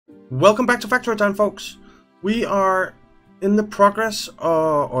Welcome back to Factory Time, folks. We are in the progress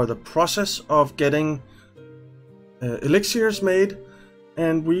or the process of getting elixirs made,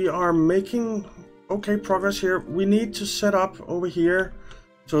 and we are making okay progress here. We need to set up over here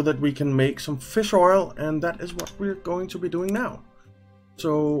so that we can make some fish oil, and that is what we're going to be doing now.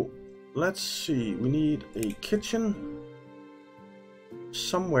 So let's see, we need a kitchen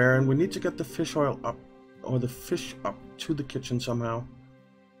somewhere, and we need to get the fish oil up, or the fish up to the kitchen somehow.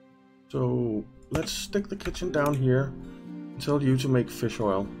 So let's stick the kitchen down here and tell you to make fish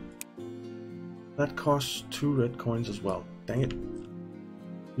oil. That costs 2 red coins as well. Dang it.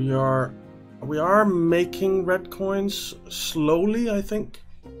 We are making red coins slowly, I think,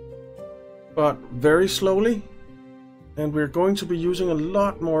 but very slowly. And we're going to be using a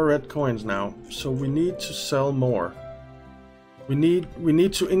lot more red coins now, so we need to sell more. We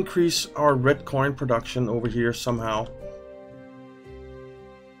need to increase our red coin production over here somehow.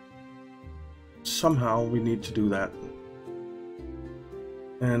 Somehow we need to do that.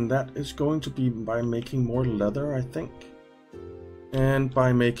 And that is going to be by making more leather, I think. And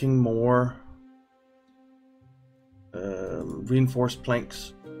by making more reinforced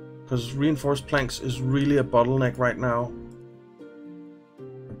planks. Because reinforced planks is really a bottleneck right now.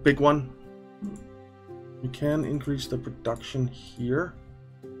 A big one. We can increase the production here.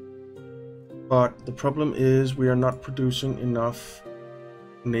 But the problem is we are not producing enough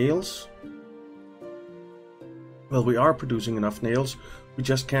nails. Well, we are producing enough nails, we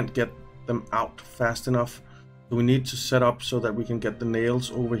just can't get them out fast enough. So we need to set up so that we can get the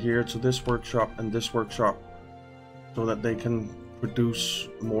nails over here to this workshop and this workshop, so that they can produce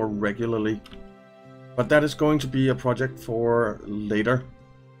more regularly. But that is going to be a project for later,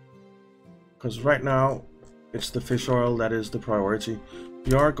 because right now it's the fish oil that is the priority.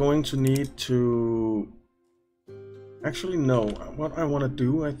 We are going to need to actually know what I want to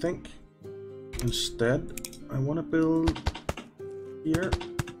do. I think instead I want to build here.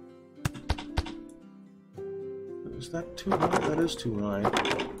 Is that too high? That is too high.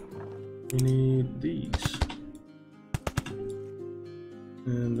 We need these.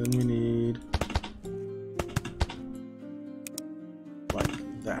 And then we need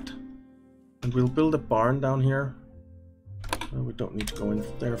like that. And we'll build a barn down here. We don't need to go in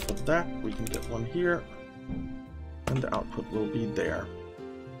there for that. We can get one here. And the output will be there.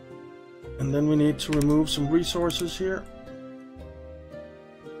 And then we need to remove some resources here.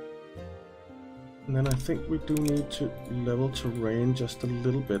 And then I think we do need to level terrain just a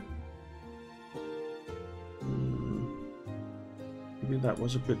little bit. Maybe that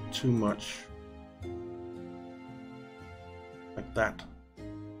was a bit too much. Like that.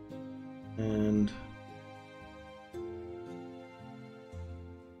 And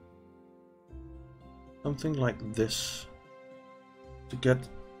something like this to get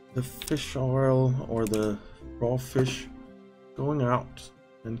the fish oil or the raw fish going out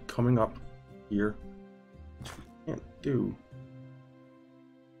and coming up here, which we can't do.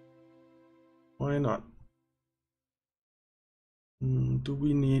 Why not? Do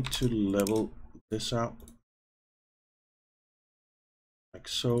we need to level this out? Like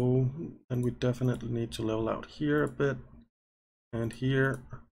so. Then we definitely need to level out here a bit, and here.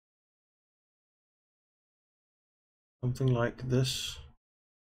 Something like this.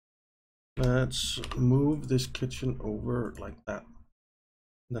 Let's move this kitchen over like that.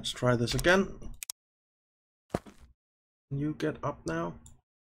 Let's try this again. Can you get up now?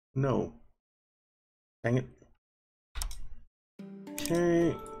 No. Dang it.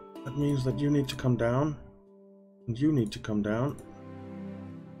 Okay, that means that you need to come down. And you need to come down.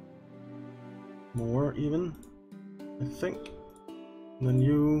 More even, I think. And then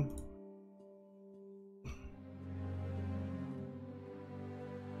you...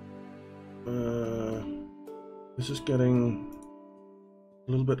 this is getting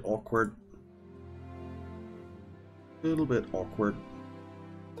a little bit awkward. A little bit awkward.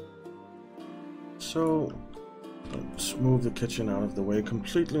 So let's move the kitchen out of the way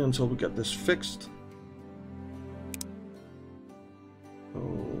completely until we get this fixed.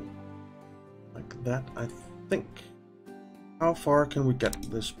 So like that, I think. How far can we get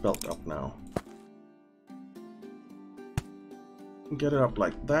this belt up now? Get it up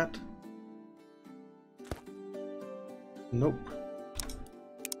like that. Nope.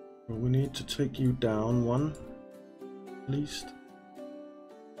 We need to take you down one, at least.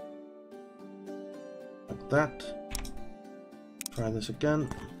 Like that. Try this again.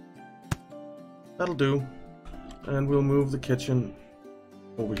 That'll do. And we'll move the kitchen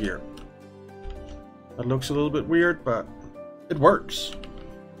over here. That looks a little bit weird, but it works.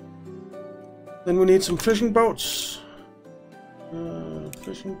 Then we need some fishing boats.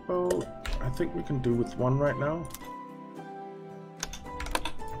 Fishing boat. I think we can do with one right now.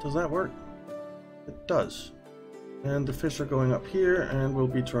 Does that work? It does. And the fish are going up here and will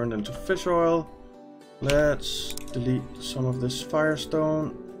be turned into fish oil. Let's delete some of this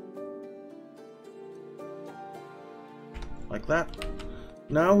firestone. Like that.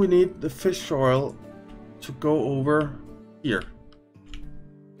 Now we need the fish oil to go over here.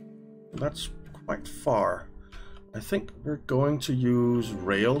 That's quite far. I think we're going to use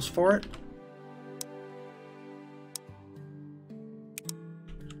rails for it.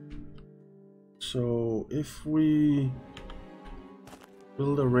 So if we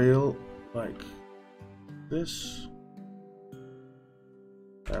build a rail like this,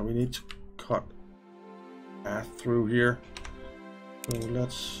 we need to cut a path through here. So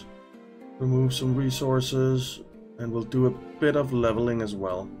let's remove some resources and we'll do a bit of leveling as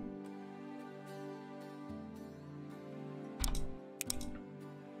well.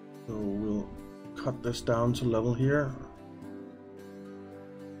 So we'll cut this down to level here.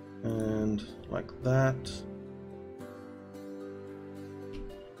 And like that.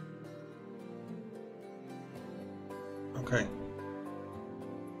 Okay.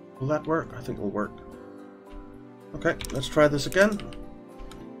 Will that work? I think it'll work. Okay, let's try this again.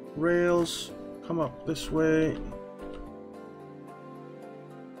 Rails, come up this way.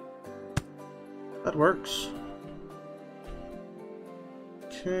 That works.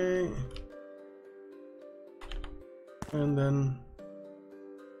 Okay. And then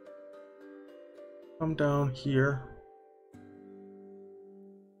come down here.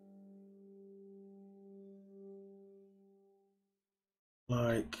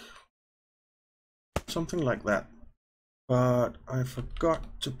 Like something like that. But I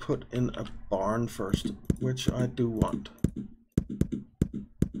forgot to put in a barn first, which I do want.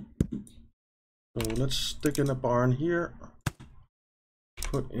 So let's stick in a barn here.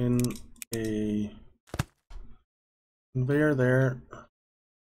 Put in a conveyor there.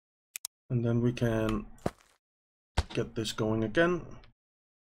 And then we can get this going again.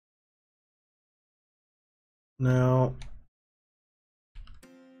 Now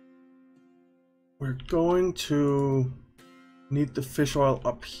we're going to need the fish oil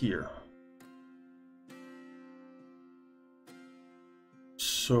up here.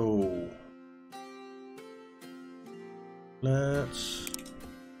 So let's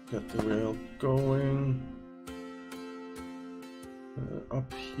get the rail going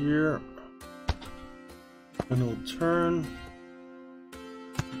up here. And it'll turn,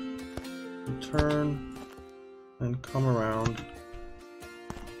 and come around,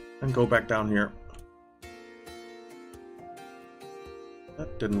 and go back down here.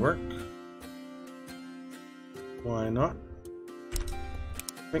 That didn't work. Why not?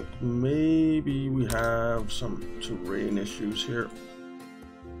 I think maybe we have some terrain issues here.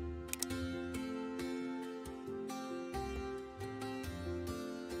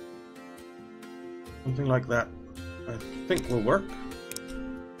 Something like that, I think will work.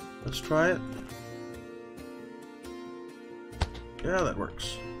 Let's try it. Yeah, that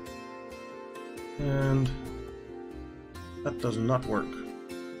works. And that does not work.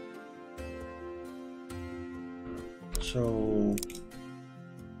 So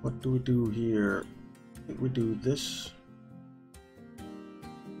what do we do here? I think we do this.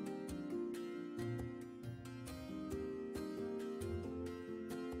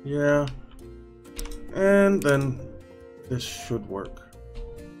 Yeah. And then this should work.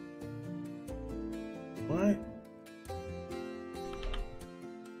 Why?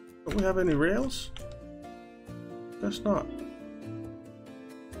 Don't we have any rails? Guess not.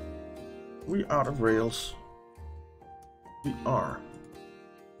 We out of rails. We are.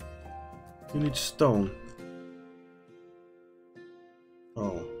 You need stone.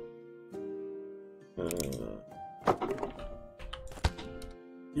 Oh.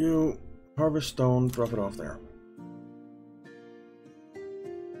 You harvest stone, drop it off there.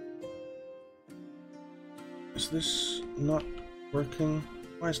 Is this not working?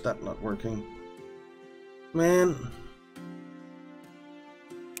 Why is that not working? Man.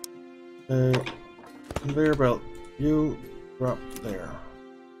 Conveyor belt, you drop there.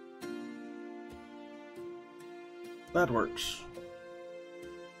 That works.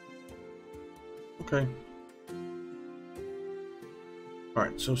 Okay.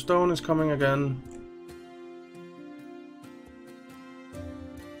 Alright, so stone is coming again.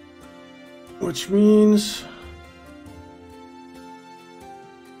 Which means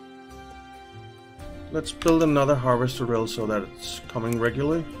let's build another harvester rail so that it's coming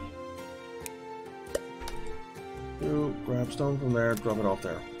regularly. You grab stone from there, drop it off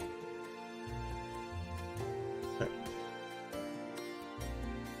there. Okay.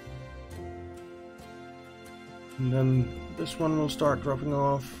 And then this one will start dropping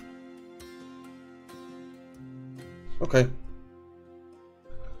off. Okay.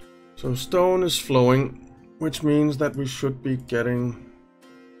 So stone is flowing, which means that we should be getting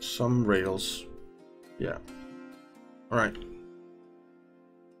some rails. Yeah. Alright.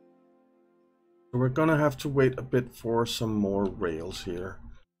 So we're gonna have to wait a bit for some more rails here.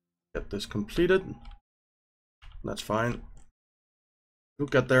 Get this completed. That's fine. We'll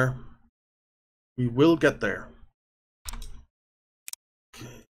get there. We will get there.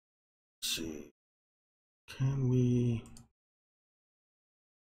 Okay. Let's see. Can we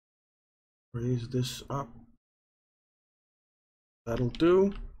raise this up? That'll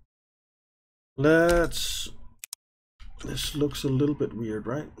do. Let's... This looks a little bit weird,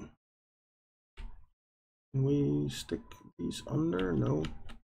 right? Can we stick these under? No.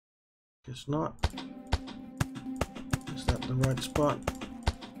 Guess not. Is that the right spot?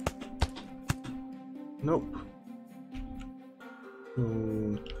 Nope. So,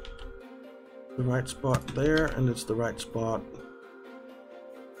 the right spot there, and it's the right spot.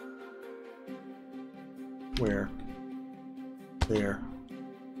 Where? There.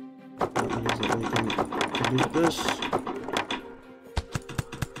 That means that we can delete this.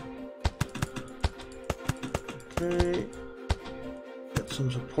 Okay. Get some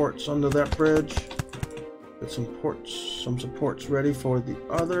supports under that bridge. Get some supports ready for the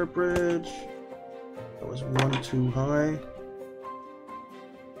other bridge. That was one too high.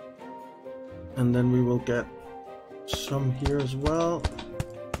 And then we will get some here as well.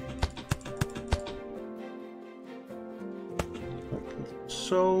 Like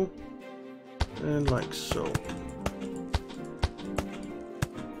so. And like so.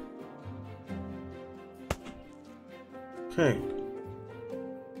 Okay.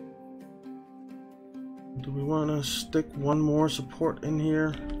 Do we want to stick one more support in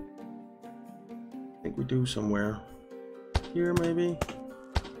here? I think we do somewhere. Here maybe?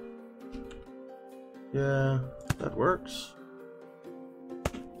 Yeah, that works.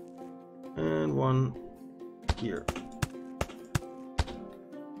 And one here.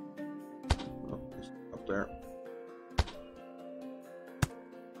 Oh, it's up there.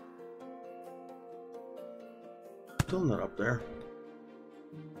 Still not up there.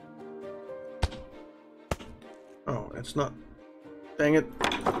 Oh, it's not. Dang it.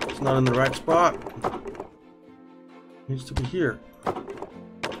 It's not in the right spot. It needs to be here.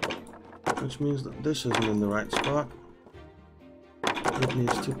 Which means that this isn't in the right spot. It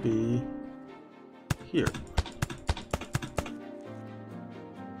needs to be here.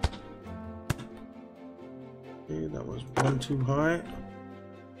 Okay, that was one too high.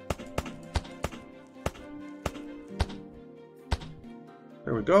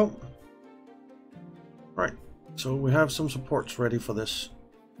 There we go. Right, so we have some supports ready for this.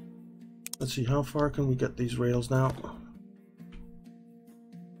 Let's see, how far can we get these rails now?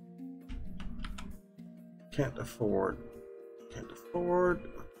 Can't afford. Can't afford.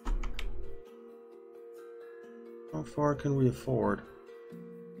 How far can we afford?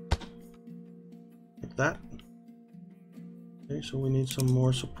 Like that. Okay, so we need some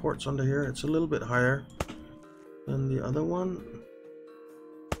more supports under here. It's a little bit higher than the other one.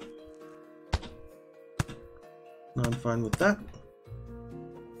 No, I'm fine with that.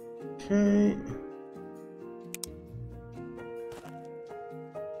 Okay.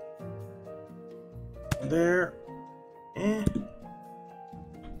 There. Okay.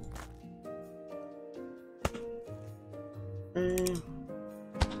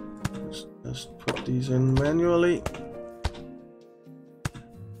 Let's just put these in manually.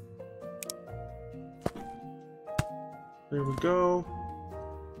 There we go.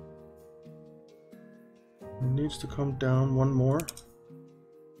 It needs to come down one more.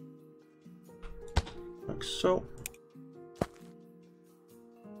 Like so.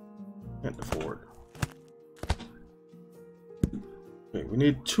 Can't afford. Okay, we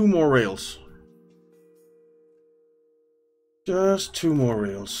need 2 more rails. Just 2 more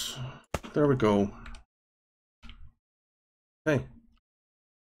rails. There we go. Okay.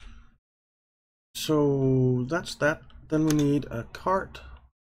 So that's that. Then we need a cart.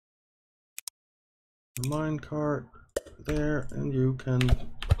 A mine cart there, and you can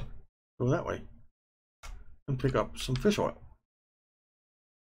go that way and pick up some fish oil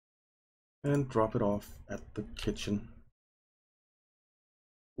and drop it off at the kitchen.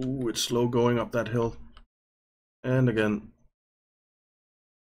 Ooh, it's slow going up that hill. And again,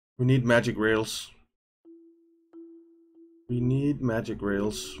 we need magic rails. We need magic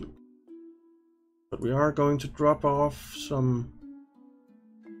rails. But we are going to drop off some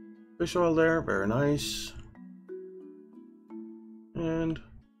fish oil there. Very nice. And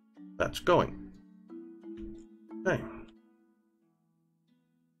that's going. Okay.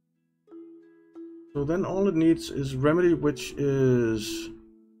 So then all it needs is remedy, which is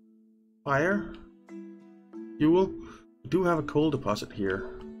fire, fuel. We do have a coal deposit here.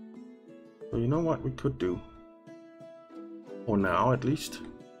 So you know what we could do? For now, at least.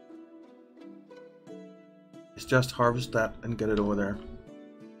 Is just harvest that and get it over there.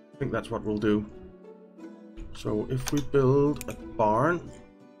 I think that's what we'll do. So if we build a barn,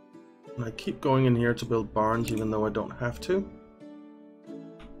 and I keep going in here to build barns even though I don't have to.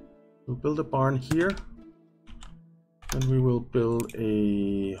 We'll build a barn here. Then we will build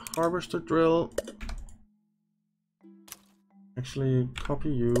a harvester drill. Actually, copy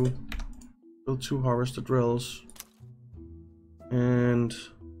you. Build 2 harvester drills. And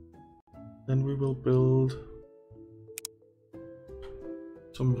then we will build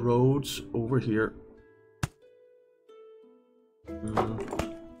some roads over here.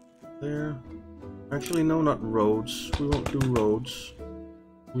 There. Actually, no, not roads. We won't do roads.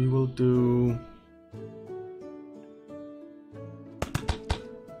 We will do...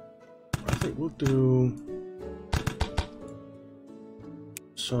 I think we'll do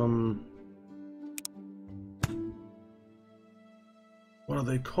some... What are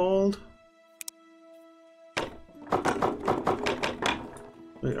they called?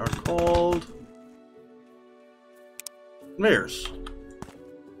 They are called conveyors.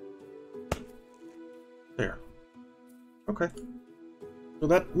 There. Okay. So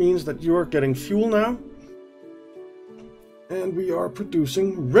that means that you're getting fuel now. And we are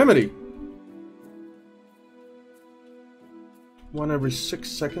producing remedy. 1 every 6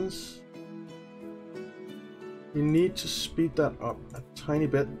 seconds. We need to speed that up a tiny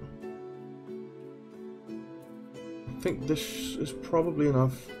bit. I think this is probably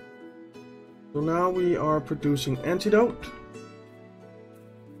enough. So now we are producing antidote.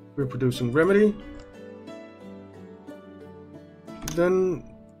 We're producing remedy. Then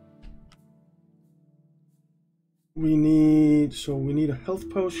we need a health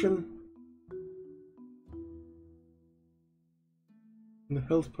potion. And the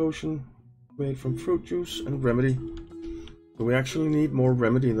health potion made from fruit juice and remedy. So we actually need more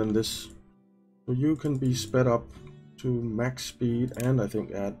remedy than this. So you can be sped up to max speed and I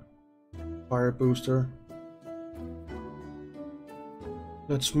think add fire booster.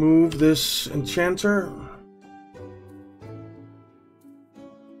 Let's move this enchanter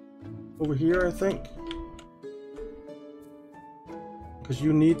over here, I think. Because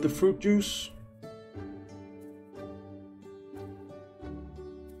you need the fruit juice.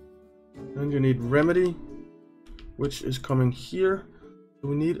 And you need remedy, which is coming here. So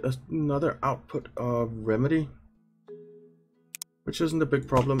we need another output of remedy, which isn't a big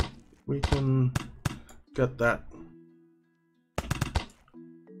problem. We can get that.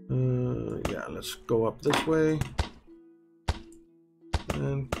 Yeah, let's go up this way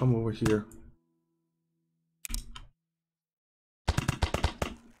and come over here.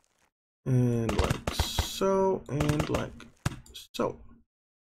 And like so, and like so.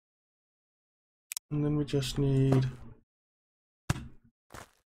 And then we just need...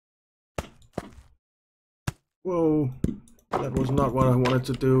 Whoa, that was not what I wanted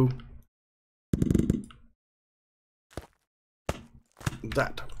to do.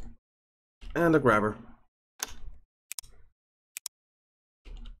 That. And a grabber.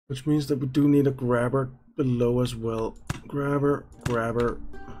 Which means that we do need a grabber below as well. Grabber, grabber.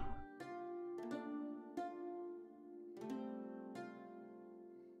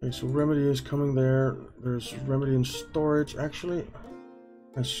 Okay, so remedy is coming there. There's remedy in storage. Actually,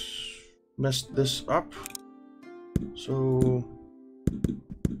 I messed this up. So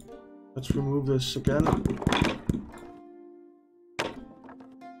let's remove this again.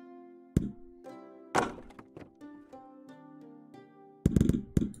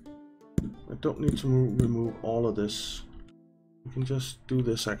 I don't need to remove all of this. We can just do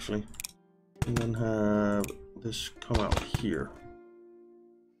this actually, and then have this come out here.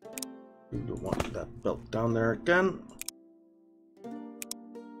 We don't want that belt down there again.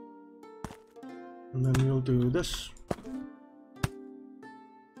 And then we'll do this.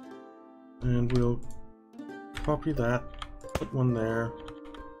 And we'll copy that, put one there,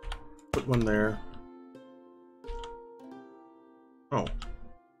 put one there. Oh.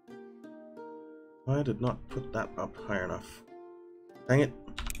 I did not put that up high enough. Dang it.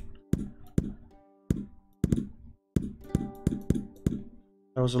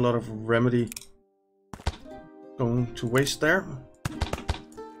 That was a lot of remedy going to waste there.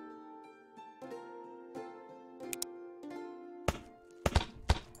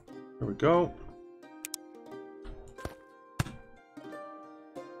 There we go.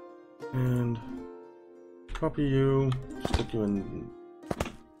 And copy you, stick you in.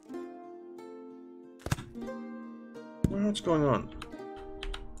 What's going on?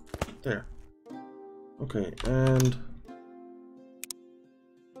 There. Okay, and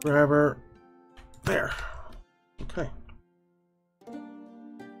grabber there. Okay.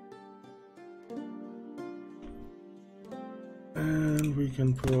 And we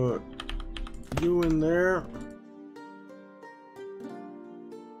can put you in there.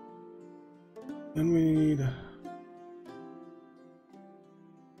 Then we need,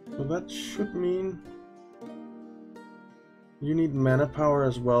 so that should mean you need mana power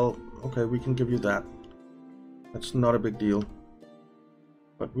as well. Okay, we can give you that. That's not a big deal.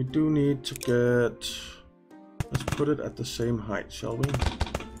 But we do need to get, let's put it at the same height, shall we?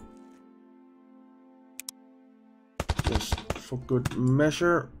 Just for good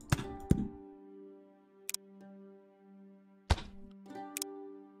measure.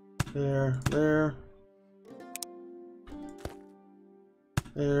 There, there,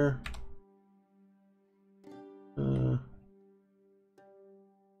 there.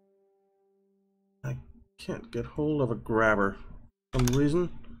 I can't get hold of a grabber for some reason.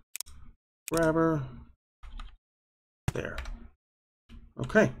 Grabber. There.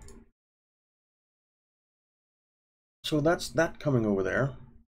 Okay. So that's that coming over there.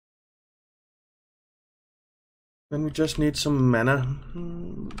 Then we just need some mana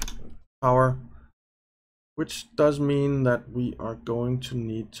power, which does mean that we are going to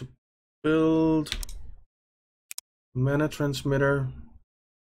need to build mana transmitter.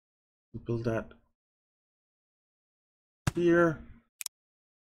 Build that here.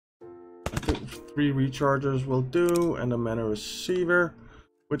 I think 3 rechargers will do, and a mana receiver,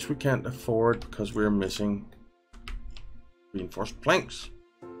 which we can't afford because we're missing reinforced planks.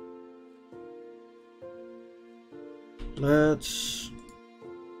 Let's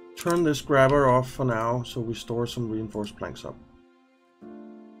turn this grabber off for now, so we store some reinforced planks up.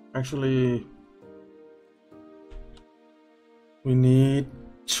 Actually, we need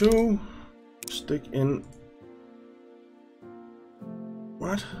 2 stick in.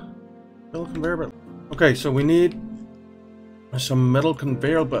 What? Metal conveyor belt. Okay, so we need some metal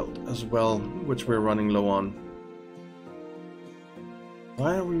conveyor belt as well, which we're running low on.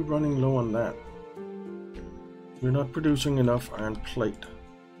 Why are we running low on that? We're not producing enough iron plate.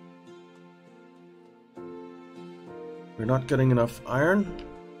 We're not getting enough iron.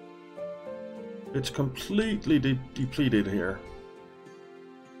 It's completely depleted here.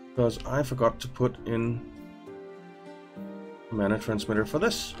 Because I forgot to put in a mana transmitter for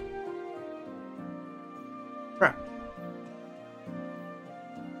this. Crap.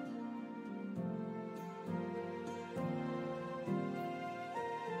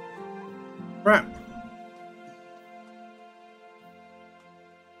 Crap.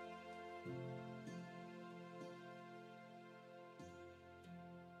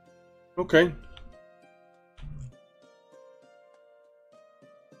 Okay.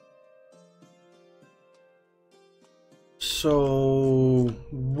 So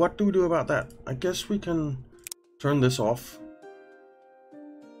what do we do about that? I guess we can turn this off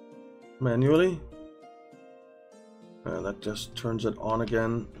manually. And that just turns it on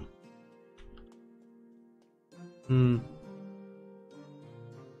again.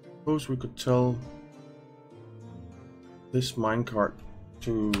 Suppose we could tell this minecart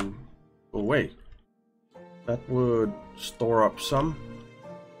to go away. That would store up some.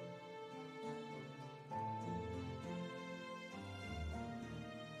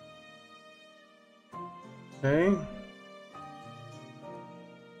 Okay.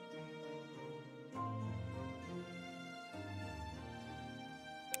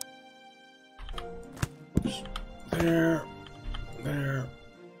 Oops. There.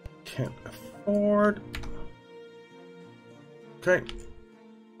 Can't afford. Okay.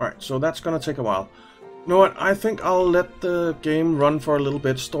 Alright, so that's gonna take a while. You know what? I think I'll let the game run for a little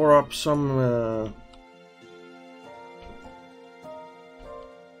bit, store up some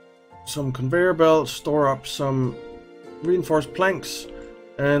conveyor belts, store up some reinforced planks,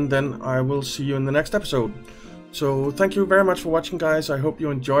 and then I will see you in the next episode. So thank you very much for watching, guys. I hope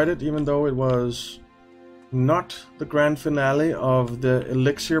you enjoyed it, even though it was not the grand finale of the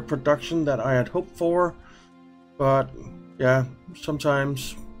Elixir production that I had hoped for. But yeah,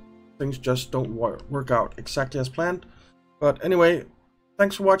 sometimes things just don't work out exactly as planned. But anyway,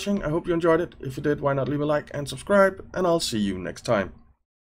 thanks for watching. I hope you enjoyed it. If you did, why not leave a like and subscribe, and I'll see you next time.